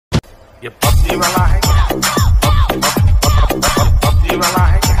ये पबजी वाला है क्या? पबजी वाला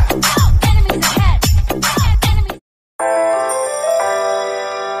है क्या?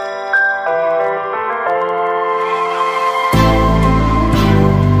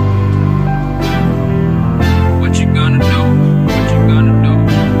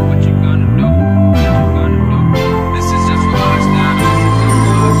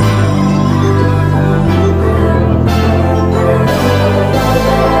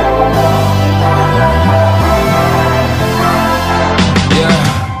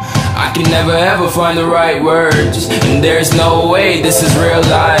 Never ever find the right words, and there's no way this is real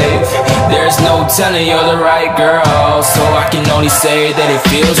life. There's no telling you're the right girl, so I can only say that it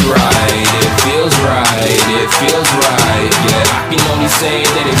feels right. It feels right, it feels right. Yeah, I can only say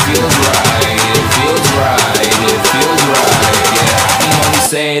that it feels right. It feels right, it feels right. Yeah, I can only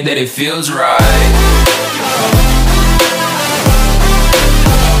say that it feels right.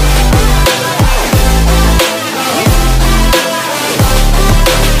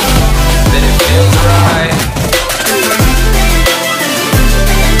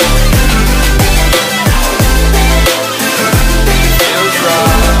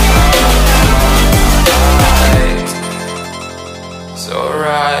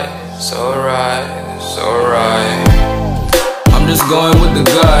 Going with the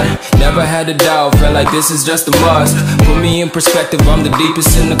gut, never had a doubt, felt like this is just a must. Put me in perspective, I'm the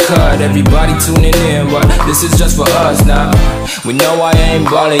deepest in the cut. Everybody tuning in, but this is just for us now. We know I ain't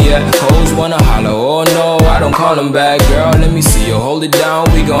ballin' yet, hoes wanna holler, oh no, I don't call them back. Girl, let me see you hold it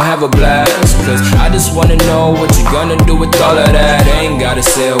down, we gon' have a blast. Cause I just wanna know what you gonna do with all of that. Ain't gotta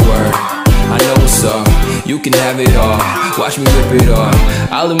say a word, I know what's up, you can have it all. Watch me rip it off,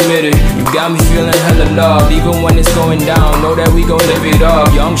 I'll admit it, you got me feeling hella love. Even when it's going down, know that we gon' live it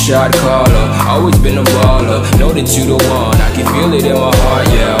up. Young shot caller, always been a baller. Know that you the one, I can feel it in my heart.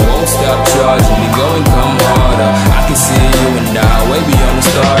 Yeah, I won't stop charging me, go and come harder. I can see you and I, way beyond the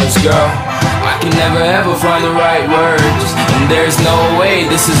stars, girl. I can never ever find the right words, and there's no way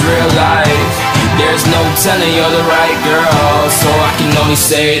this is real life. There's no telling you're the right girl, so I can only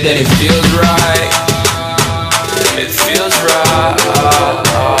say that it feels right. It feels right.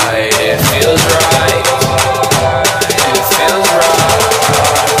 It feels right. It feels right.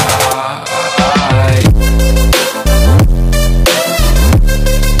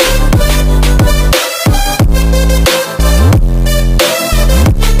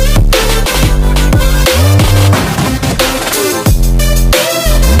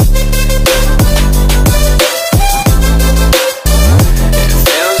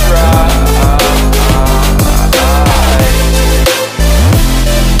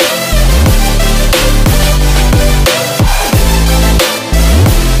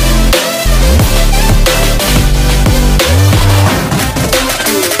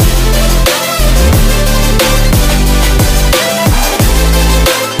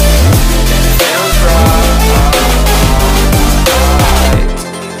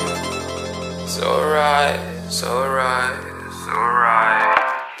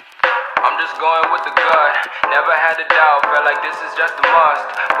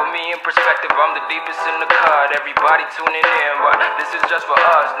 Everybody tuning in, but this is just for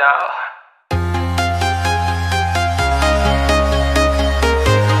us now.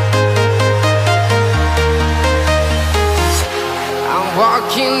 I'm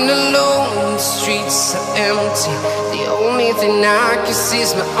walking alone, the streets are empty. The only thing I can see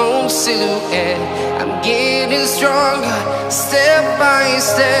is my own silhouette. I'm getting stronger, step by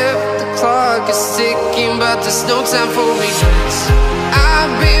step. The clock is ticking, but there's no time for regrets.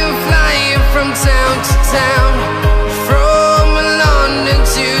 I've been flying from town to town, from London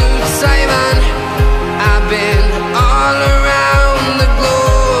to Taiwan. I've been all around the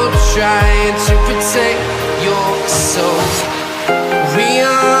globe, trying to protect your soul. We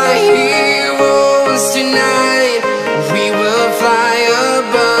are heroes tonight, we will fly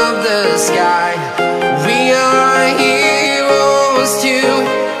above the sky. We are heroes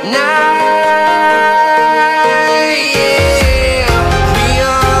tonight. Now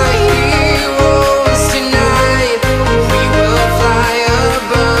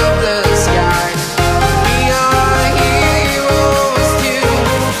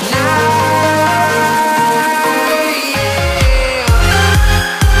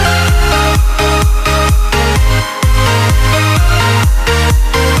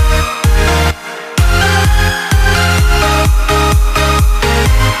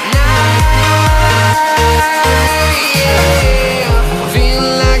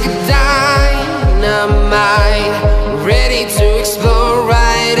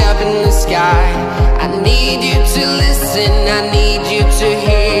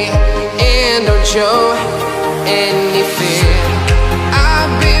show any fear.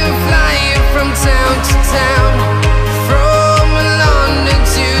 I've been flying from town to town, from London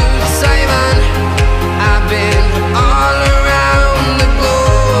to Taiwan. I've been all around the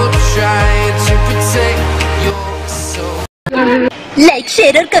globe trying to protect your soul. Like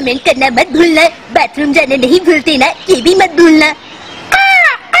share और comment करना मत भूलना, bathroom जाने नहीं भूलते ना, ये भी मत भूलना।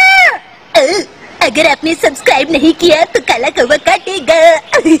 अगर आपने सब्सक्राइब नहीं किया तो काला कौवा काटेगा।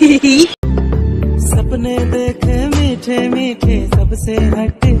 सपने देखे मीठे मीठे सबसे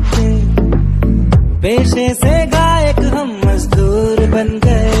हटके, पेशे से गायक हम मजदूर बन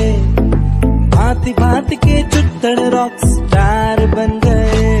गए, भांति भांति के चुत्तड़ रॉक स्टार बन